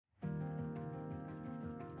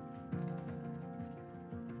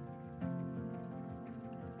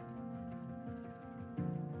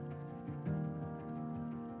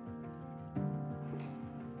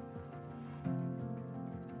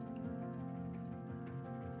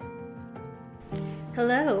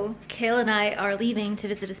Hello, Kale and I are leaving to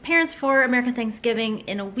visit his parents for American Thanksgiving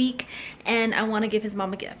in a week, and I want to give his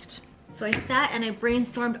mom a gift. So I sat and I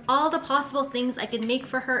brainstormed all the possible things I could make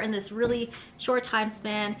for her in this really short time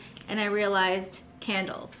span, and I realized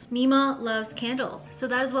candles. Mima loves candles, so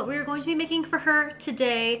that is what we're going to be making for her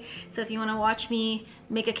today. So if you want to watch me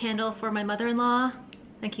make a candle for my mother-in-law,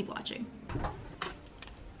 then keep watching.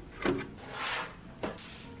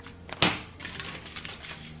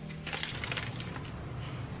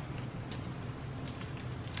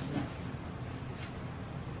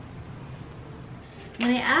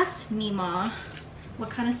 When I asked Mima what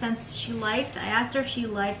kind of scents she liked, I asked her if she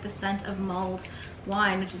liked the scent of mulled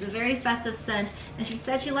wine, which is a very festive scent, and she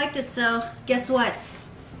said she liked it, so guess what?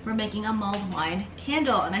 We're making a mulled wine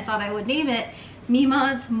candle, and I thought I would name it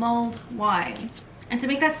Mima's Mulled Wine. And to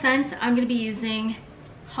make that scent, I'm going to be using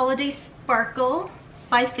Holiday Sparkle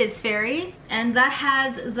by Fizz Fairy, and that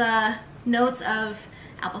has the notes of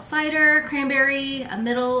apple cider, cranberry, a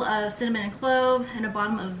middle of cinnamon and clove, and a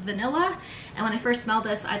bottom of vanilla. And when I first smelled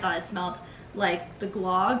this, I thought it smelled like the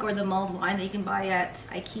glog or the mulled wine that you can buy at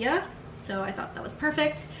IKEA. So I thought that was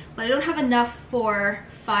perfect, but I don't have enough for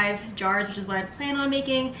 5 jars, which is what I plan on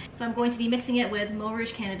making. So I'm going to be mixing it with Mo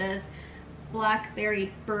Rouge Canada's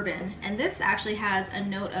Blackberry Bourbon. And this actually has a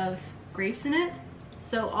note of grapes in it.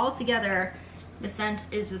 So all together, the scent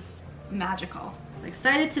is just magical. I'm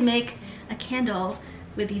excited to make a candle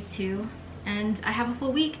with these two, and I have a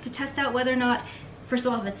full week to test out whether or not, first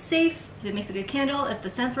of all, if it's safe, if it makes a good candle, if the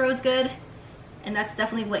scent throw is good, and that's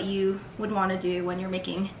definitely what you would want to do when you're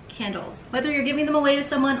making candles. Whether you're giving them away to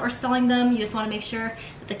someone or selling them, you just want to make sure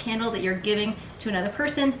that the candle that you're giving to another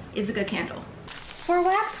person is a good candle. For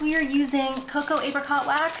wax, we are using coco-apricot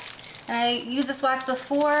wax, and I used this wax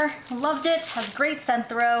before, loved it, has great scent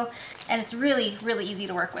throw, and it's really, really easy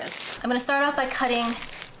to work with. I'm going to start off by cutting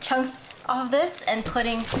chunks off of this and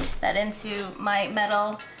putting that into my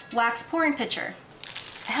metal wax pouring pitcher.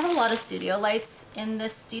 I have a lot of studio lights in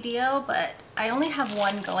this studio, but I only have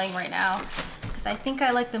one going right now because I think I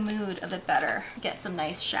like the mood of it better. Get some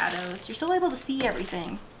nice shadows. You're still able to see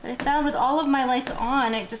everything. But I found with all of my lights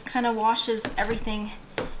on, it just kind of washes everything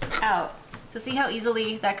out. So see how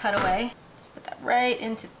easily that cut away? Just put that right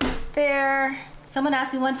into there. Someone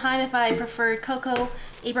asked me one time if I preferred cocoa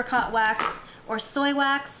apricot wax or soy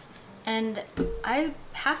wax, and I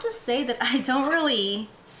have to say that I don't really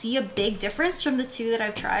see a big difference from the two that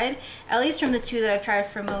I've tried, at least from the two that I've tried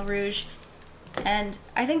from Mo Rouge, and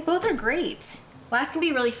I think both are great. Wax can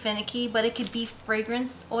be really finicky, but it could be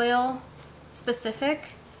fragrance oil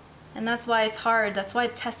specific, and that's why it's hard. That's why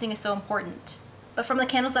testing is so important. But from the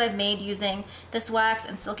candles that I've made using this wax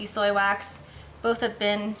and silky soy wax, both have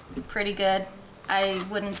been pretty good. I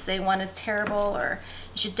wouldn't say one is terrible, or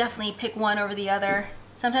you should definitely pick one over the other.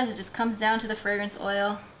 Sometimes it just comes down to the fragrance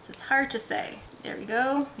oil, so it's hard to say. There we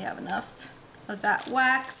go, we have enough of that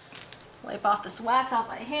wax. Wipe off this wax off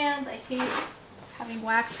my hands. I hate having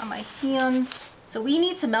wax on my hands. So we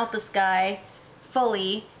need to melt this guy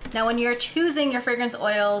fully. Now when you're choosing your fragrance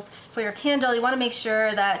oils for your candle, you want to make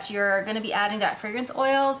sure that you're going to be adding that fragrance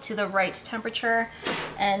oil to the right temperature,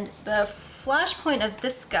 and the flash point of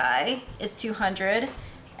this guy is 200,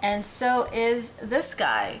 and so is this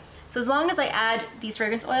guy. So as long as I add these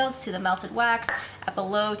fragrance oils to the melted wax at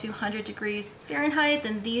below 200 degrees Fahrenheit,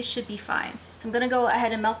 then these should be fine. So I'm gonna go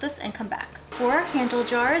ahead and melt this and come back. For our candle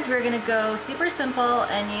jars, we're gonna go super simple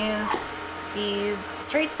and use these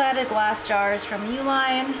straight-sided glass jars from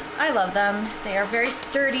Uline. I love them. They are very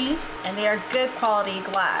sturdy and they are good quality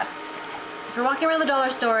glass. If you're walking around the dollar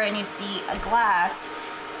store and you see a glass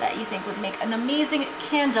that you think would make an amazing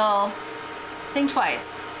candle, think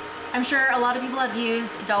twice. I'm sure a lot of people have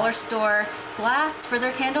used dollar store glass for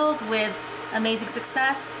their candles with amazing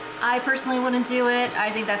success. I personally wouldn't do it. I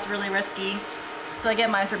think that's really risky. So I get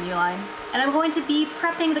mine from Uline. And I'm going to be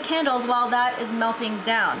prepping the candles while that is melting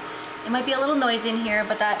down. It might be a little noisy in here,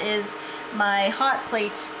 but that is my hot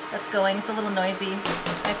plate that's going. It's a little noisy.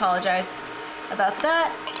 I apologize about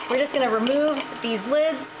that. We're just gonna remove these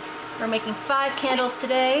lids. We're making 5 candles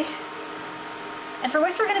today. And for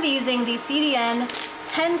wicks, we're gonna be using these CDN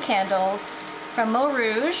 10 candles from Mo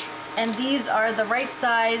Rouge. And these are the right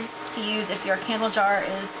size to use if your candle jar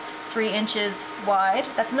is 3 inches wide.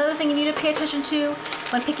 That's another thing you need to pay attention to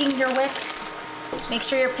when picking your wicks. Make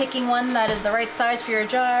sure you're picking one that is the right size for your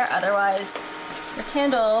jar, otherwise your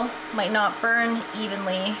candle might not burn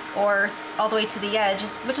evenly or all the way to the edge,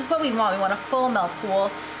 which is what we want. We want a full melt pool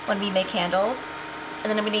when we make candles. And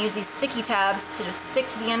then I'm going to use these sticky tabs to just stick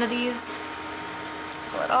to the end of these.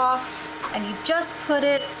 Pull it off, and you just put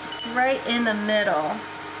it right in the middle.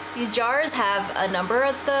 These jars have a number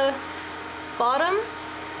at the bottom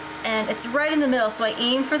and it's right in the middle, so I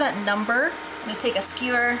aim for that number. I'm gonna take a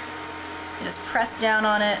skewer and just press down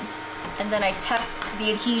on it, and then I test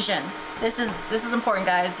the adhesion. This is important,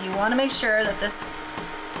 guys. You wanna make sure that this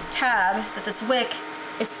tab, that this wick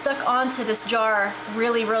is stuck onto this jar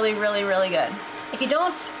really, really, really, really good. If you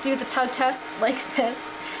don't do the tug test like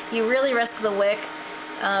this, you really risk the wick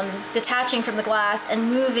detaching from the glass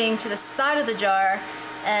and moving to the side of the jar.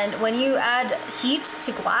 And when you add heat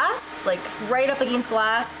to glass, like right up against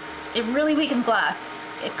glass, it really weakens glass.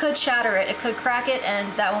 It could shatter it, it could crack it, and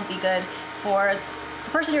that won't be good for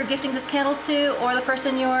the person you're gifting this candle to or the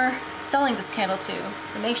person you're selling this candle to.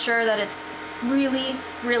 So make sure that it's really,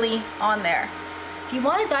 really on there. If you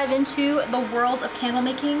want to dive into the world of candle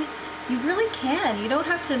making, you really can. You don't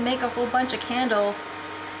have to make a whole bunch of candles.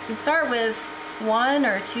 You can start with 1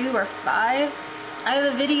 or 2 or 5. I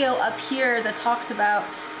have a video up here that talks about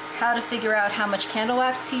how to figure out how much candle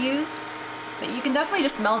wax to use, but you can definitely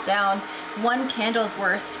just melt down 1 candle's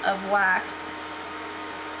worth of wax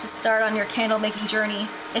to start on your candle making journey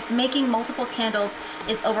if making multiple candles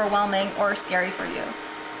is overwhelming or scary for you.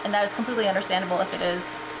 And that is completely understandable if it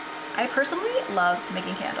is. I personally love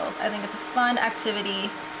making candles. I think it's a fun activity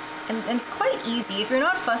and it's quite easy if you're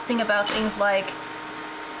not fussing about things like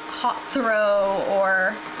hot throw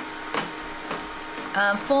or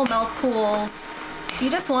full melt pools. If you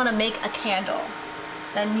just want to make a candle,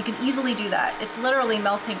 then you can easily do that. It's literally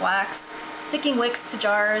melting wax, sticking wicks to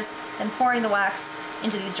jars, and pouring the wax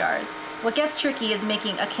into these jars. What gets tricky is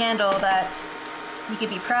making a candle that you can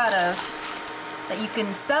be proud of, that you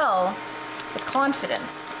can sell with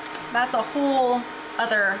confidence. That's a whole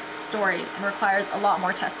other story and requires a lot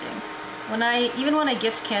more testing. Even when I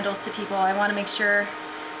gift candles to people, I want to make sure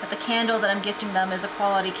that the candle that I'm gifting them is a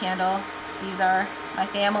quality candle. These are my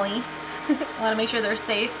family. I want to make sure they're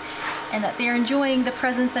safe and that they're enjoying the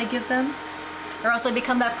presents I give them. Or else I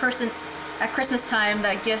become that person at Christmas time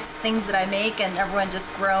that gifts things that I make and everyone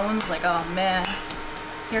just groans like, oh man,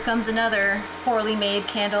 here comes another poorly made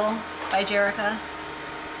candle by Jerica.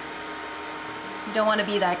 You don't want to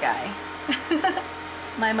be that guy.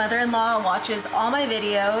 My mother-in-law watches all my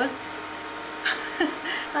videos.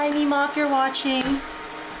 Hi Mima, if you're watching.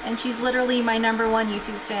 And she's literally my #1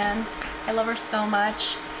 YouTube fan. I love her so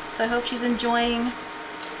much. So I hope she's enjoying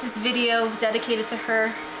this video dedicated to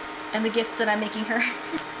her and the gift that I'm making her.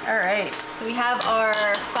 Alright, so we have our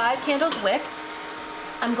 5 candles wicked.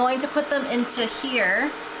 I'm going to put them into here,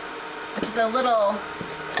 which is a little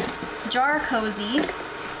jar cozy.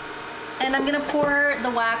 And I'm gonna pour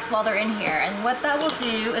the wax while they're in here. And what that will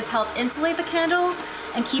do is help insulate the candle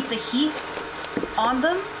and keep the heat on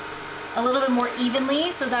them a little bit more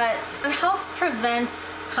evenly, so that it helps prevent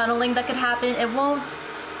tunneling that could happen. It won't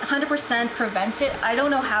 100% prevent it. I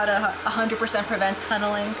don't know how to 100% prevent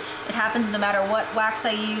tunneling. It happens no matter what wax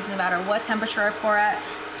I use, no matter what temperature I pour at.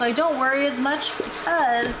 So I don't worry as much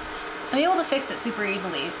because I'm able to fix it super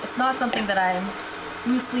easily. It's not something that I'm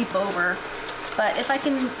lose sleep over. But if I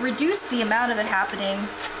can reduce the amount of it happening,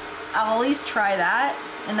 I'll at least try that.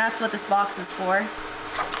 And that's what this box is for.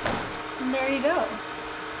 And there you go.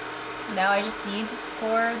 Now I just need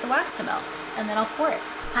for the wax to melt, and then I'll pour it.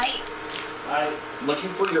 Hi. Hi. Looking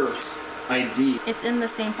for your ID. It's in the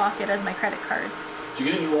same pocket as my credit cards. Did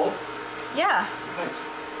you get a new wallet? Yeah. That's nice.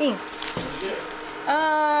 Thanks. When did you get it?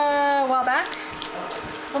 A while back.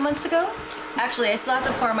 A couple months ago. Actually, I still have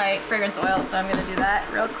to pour my fragrance oil, so I'm gonna do that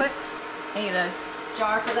real quick. I need a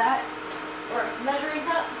jar for that. Or a measuring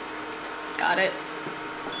cup. Got it.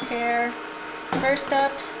 Tear. First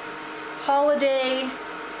up, Holiday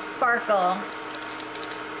Sparkle.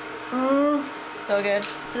 So good.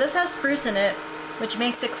 So this has spruce in it, which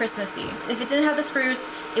makes it Christmassy. If it didn't have the spruce,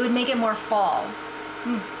 it would make it more fall.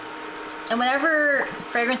 And whenever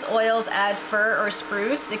fragrance oils add fir or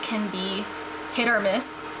spruce, it can be hit or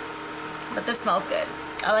miss, but this smells good.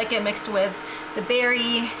 I like it mixed with the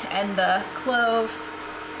berry and the clove,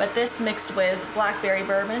 but this mixed with blackberry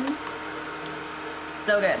bourbon.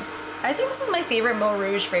 So good. I think this is my favorite Mo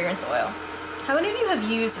Rouge fragrance oil. How many of you have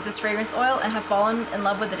used this fragrance oil and have fallen in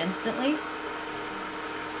love with it instantly?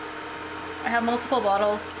 I have multiple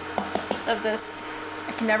bottles of this.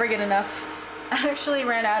 I can never get enough. I actually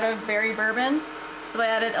ran out of berry bourbon, so I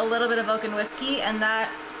added a little bit of oak and whiskey, and that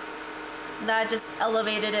just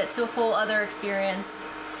elevated it to a whole other experience.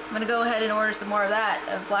 I'm gonna go ahead and order some more of that,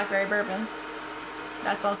 of blackberry bourbon.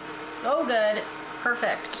 That smells so good.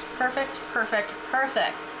 Perfect, perfect, perfect,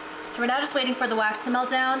 perfect. So we're now just waiting for the wax to melt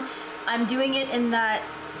down. I'm doing it in that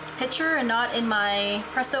pitcher and not in my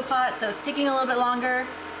Presto pot, so it's taking a little bit longer.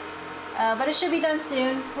 But it should be done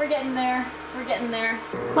soon. We're getting there. We're getting there.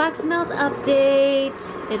 Wax melt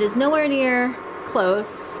update. It is nowhere near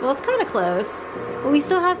close. Well, it's kind of close, but we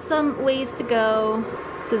still have some ways to go.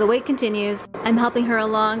 So the wait continues. I'm helping her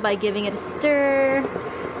along by giving it a stir.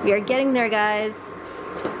 We are getting there, guys.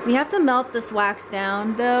 We have to melt this wax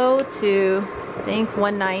down though to, I think,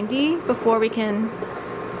 190 before we can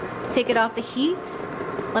take it off the heat.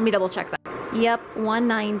 Let me double check that. Yep,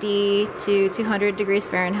 190 to 200 degrees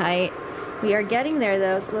Fahrenheit. We are getting there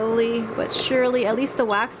though, slowly but surely. At least the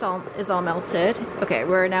wax is all melted. Okay,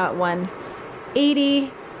 we're now at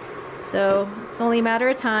 180. So it's only a matter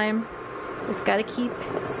of time. Just gotta keep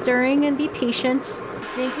stirring and be patient. I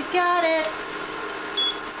think we got it.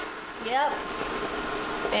 Yep.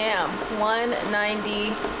 Bam,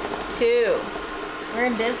 192. We're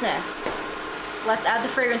in business. Let's add the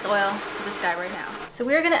fragrance oil to this guy right now. So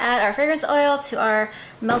we're gonna add our fragrance oil to our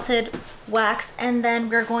melted wax, and then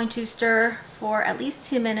we're going to stir for at least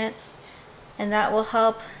 2 minutes, and that will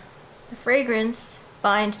help the fragrance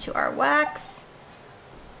bind to our wax.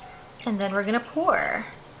 And then we're gonna pour.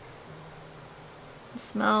 It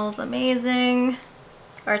smells amazing.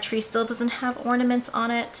 Our tree still doesn't have ornaments on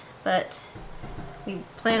it, but we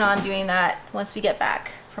plan on doing that once we get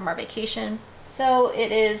back from our vacation. So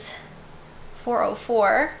it is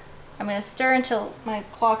 4:04. I'm gonna stir until my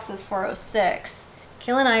clock says 4:06.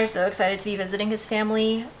 Kayla and I are so excited to be visiting his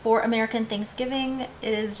family for American Thanksgiving.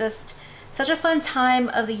 It is just such a fun time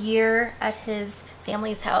of the year at his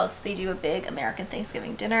family's house. They do a big American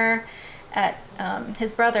Thanksgiving dinner at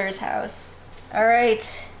his brother's house. All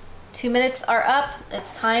right, 2 minutes are up.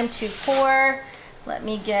 It's time to pour. Let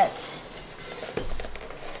me get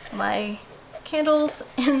my candles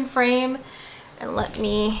in frame and let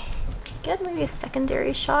me get maybe a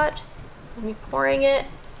secondary shot. Let me pouring it.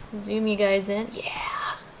 Zoom you guys in.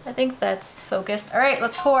 Yeah, I think that's focused. All right,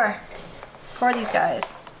 let's pour. Let's pour these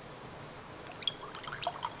guys.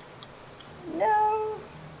 No.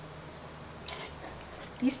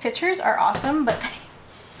 These pictures are awesome, but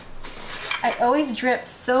I always drip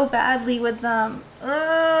so badly with them.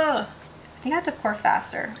 Ugh. I think I have to pour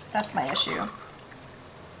faster. That's my issue.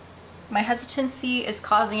 My hesitancy is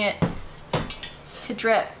causing it to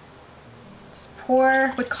drip. Just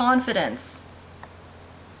pour with confidence.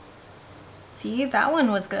 See, that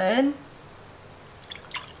one was good.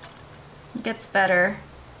 It gets better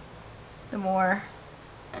the more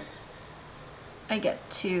I get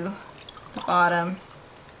to the bottom.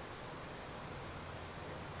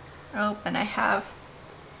 Oh, and I have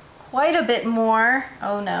quite a bit more.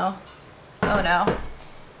 Oh no. Oh no.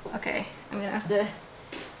 Okay, I'm gonna have to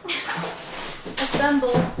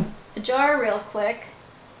assemble a jar real quick.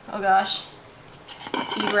 Oh gosh.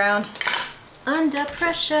 Speed round. Under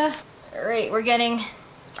pressure. All right, we're getting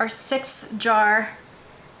our 6th jar.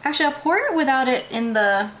 Actually, I'll pour it without it in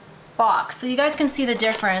the box so you guys can see the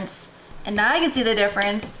difference. And now I can see the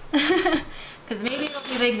difference. Because maybe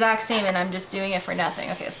it'll be the exact same and I'm just doing it for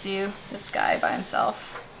nothing. Okay, let's do this guy by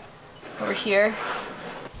himself. Over here.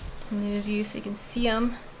 Let's move you so you can see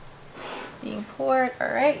him being poured.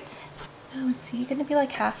 All right. Oh, is he gonna be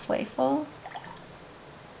like halfway full?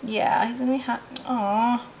 Yeah, he's gonna be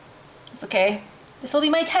Aww. It's okay. This will be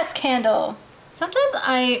my test candle.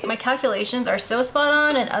 Sometimes my calculations are so spot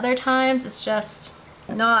on and other times it's just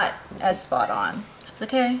not as spot on. That's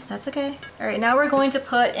okay, that's okay. All right, now we're going to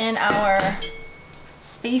put in our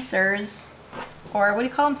spacers, or what do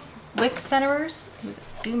you call them? Wick centerers? Ooh, the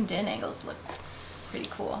zoomed in angles look pretty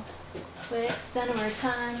cool. Wick centerer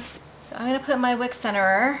time. So I'm gonna put my wick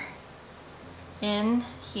centerer in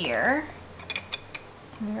here.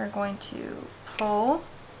 And we're going to pull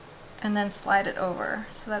and then slide it over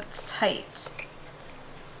so that it's tight.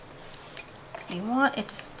 So you want it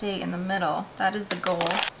to stay in the middle. That is the goal.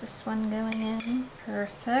 Is this one going in?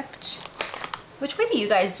 Perfect. Which way do you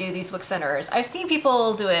guys do these wick centerers? I've seen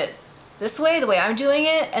people do it this way, the way I'm doing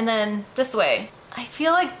it, and then this way. I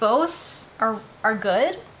feel like both are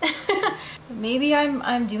good. Maybe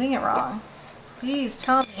I'm doing it wrong. Please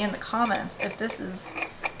tell me in the comments if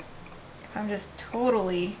I'm just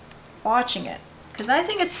totally watching it. Because I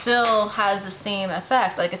think it still has the same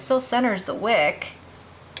effect. Like, it still centers the wick,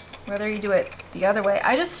 whether you do it the other way.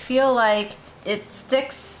 I just feel like it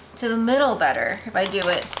sticks to the middle better if I do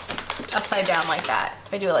it upside down like that.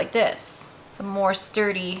 If I do it like this, it's a more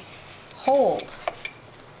sturdy hold.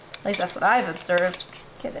 At least that's what I've observed.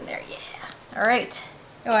 Get in there, yeah. All right.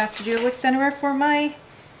 Oh, I have to do a wick centerer for my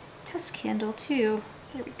test candle too.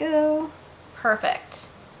 There we go. Perfect.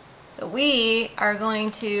 So we are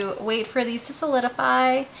going to wait for these to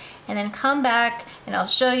solidify and then come back and I'll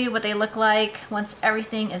show you what they look like once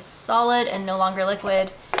everything is solid and no longer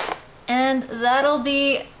liquid. And that'll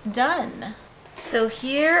be done. So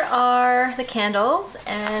here are the candles,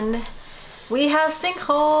 and we have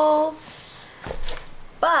sinkholes.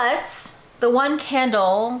 But the one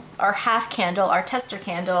candle, our half candle, our tester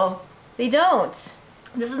candle, they don't.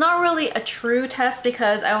 This is not really a true test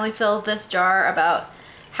because I only filled this jar about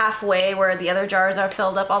halfway where the other jars are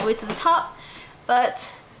filled up all the way to the top.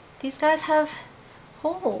 But these guys have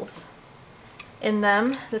holes in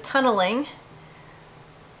them, the tunneling.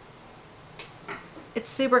 It's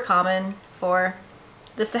super common for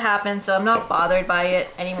this to happen, so I'm not bothered by it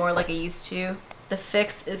anymore like I used to. The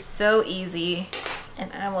fix is so easy, and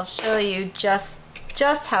I will show you just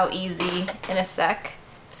how easy in a sec.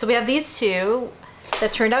 So we have these two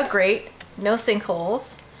that turned out great, no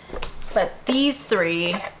sinkholes, but these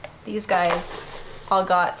three, these guys all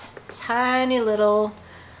got tiny little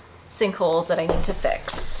sinkholes that I need to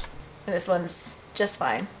fix. And this one's just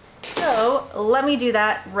fine. So let me do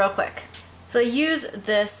that real quick. So I use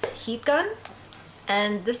this heat gun,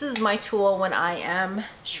 and this is my tool when I am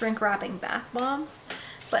shrink wrapping bath bombs,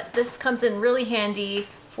 but this comes in really handy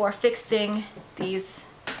for fixing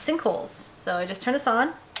these sinkholes. So I just turn this on,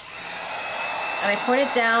 and I point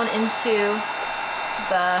it down into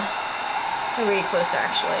the, I'll bring it closer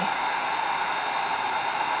actually.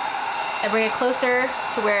 I bring it closer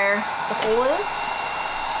to where the hole is,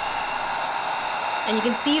 and you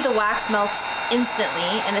can see the wax melts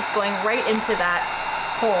instantly, and it's going right into that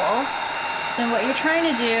hole. And what you're trying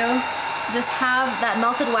to do, just have that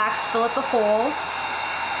melted wax fill up the hole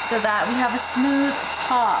so that we have a smooth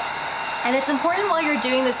top. And it's important while you're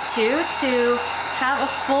doing this too to have a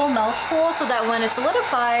full melt pool so that when it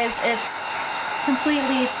solidifies, it's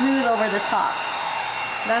completely smooth over the top.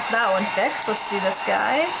 So that's that one fixed. Let's do this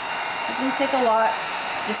guy. It doesn't take a lot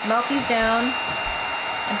to just melt these down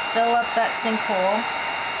and fill up that sinkhole.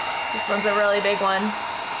 This one's a really big one.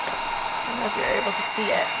 I don't know if you're able to see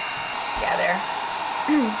it. Yeah, there.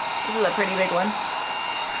 This is a pretty big one.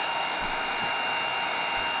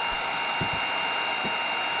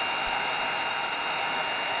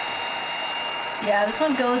 Yeah, this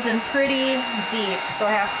one goes in pretty deep, so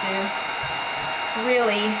I have to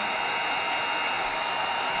really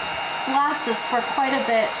blast this for quite a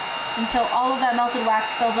bit until all of that melted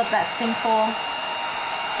wax fills up that sinkhole.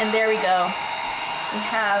 And there we go. We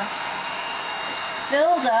have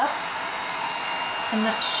filled up, and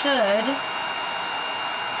that should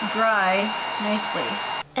dry nicely.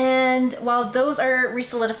 And while those are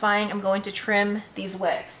resolidifying, I'm going to trim these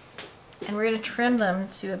wicks. And we're going to trim them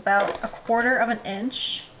to about 1/4 of an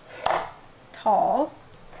inch tall.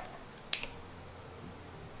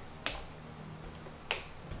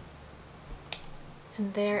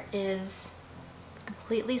 And there is a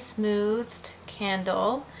completely smoothed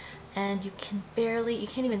candle, and you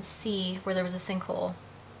can't even see where there was a sinkhole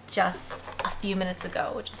just a few minutes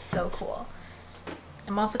ago, which is so cool.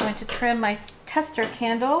 I'm also going to trim my tester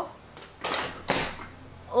candle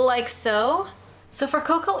like so. So for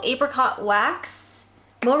coco-apricot wax,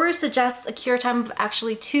 Moru suggests a cure time of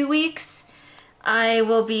actually 2 weeks. I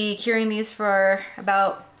will be curing these for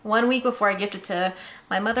about 1 week before I gift it to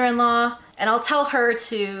my mother-in-law, and I'll tell her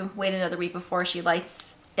to wait another week before she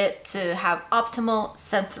lights it to have optimal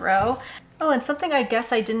scent throw. Oh, and something I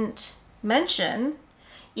guess I didn't mention,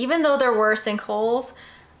 even though there were sinkholes,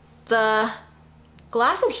 the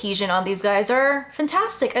glass adhesion on these guys are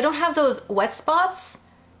fantastic. I don't have those wet spots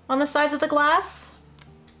on the sides of the glass,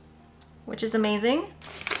 which is amazing.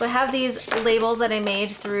 So I have these labels that I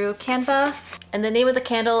made through Canva, and the name of the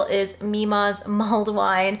candle is Mima's Mulled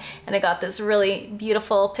Wine, and I got this really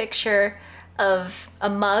beautiful picture of a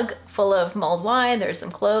mug full of mulled wine. There's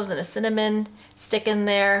some cloves and a cinnamon stick in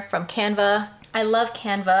there from Canva. I love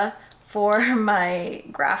Canva for my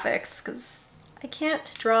graphics because I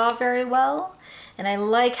can't draw very well, and I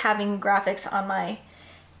like having graphics on my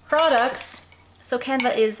products. So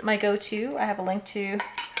Canva is my go-to. I have a link to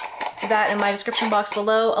that in my description box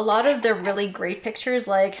below. A lot of their really great pictures,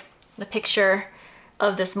 like the picture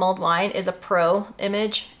of this mulled wine, is a pro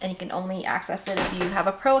image, and you can only access it if you have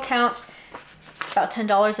a pro account. It's about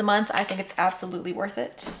 $10 a month. I think it's absolutely worth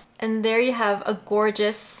it. And there you have a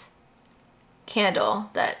gorgeous candle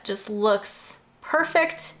that just looks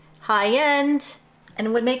perfect, high-end,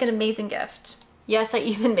 and would make an amazing gift. Yes, I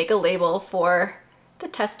even make a label for the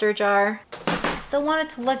tester jar. I still want it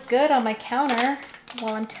to look good on my counter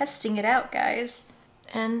while I'm testing it out, guys.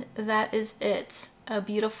 And that is it. A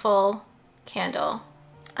beautiful candle.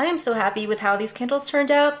 I am so happy with how these candles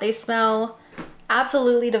turned out. They smell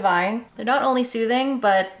absolutely divine. They're not only soothing,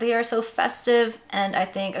 but they are so festive, and I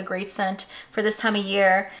think a great scent for this time of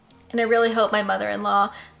year. And I really hope my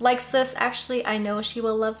mother-in-law likes this. Actually, I know she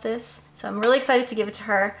will love this. So I'm really excited to give it to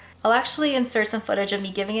her. I'll actually insert some footage of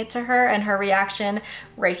me giving it to her and her reaction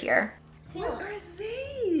right here. What are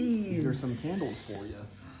these? These are some candles for you.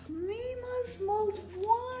 Mima's mulled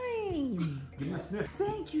wine. Give me a sniff.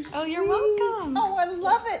 Thank you, Oh, you're sweet. welcome. Oh, I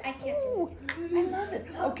love it. I can't. Ooh, I love it.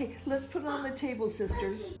 Okay, let's put it on the table,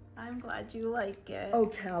 sister. I'm glad you like it. Oh,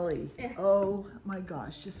 Callie. Oh, my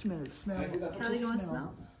gosh. Just a minute. Smell. Callie, you want to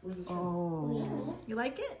smell? Oh, You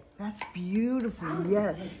like it? that's beautiful.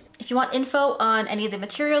 Yes. If you want info on any of the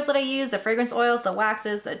materials that I use, the fragrance oils, the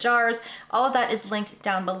waxes, the jars, all of that is linked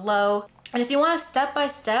down below. And if you want a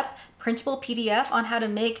step-by-step printable PDF on how to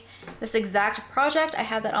make this exact project, I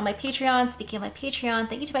have that on my Patreon. Speaking of my Patreon,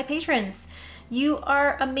 thank you to my patrons. You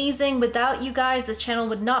are amazing. Without you guys, this channel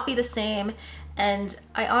would not be the same. And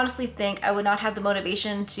I honestly think I would not have the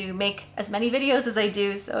motivation to make as many videos as I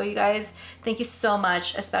do. So you guys, thank you so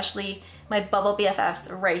much, especially my Bubble BFFs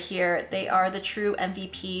right here. They are the true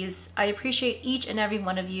MVPs. I appreciate each and every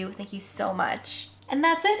one of you. Thank you so much. And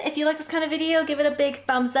that's it. If you like this kind of video, give it a big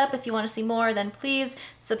thumbs up. If you want to see more, then please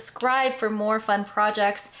subscribe for more fun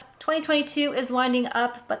projects. 2022 is winding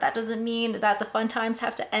up, but that doesn't mean that the fun times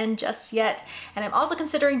have to end just yet. And I'm also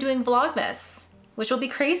considering doing Vlogmas, which will be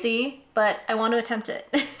crazy, but I want to attempt it.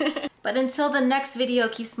 But until the next video,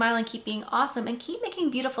 keep smiling, keep being awesome, and keep making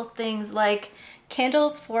beautiful things like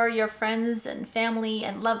candles for your friends and family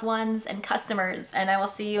and loved ones and customers. And I will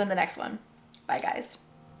see you in the next one. Bye, guys.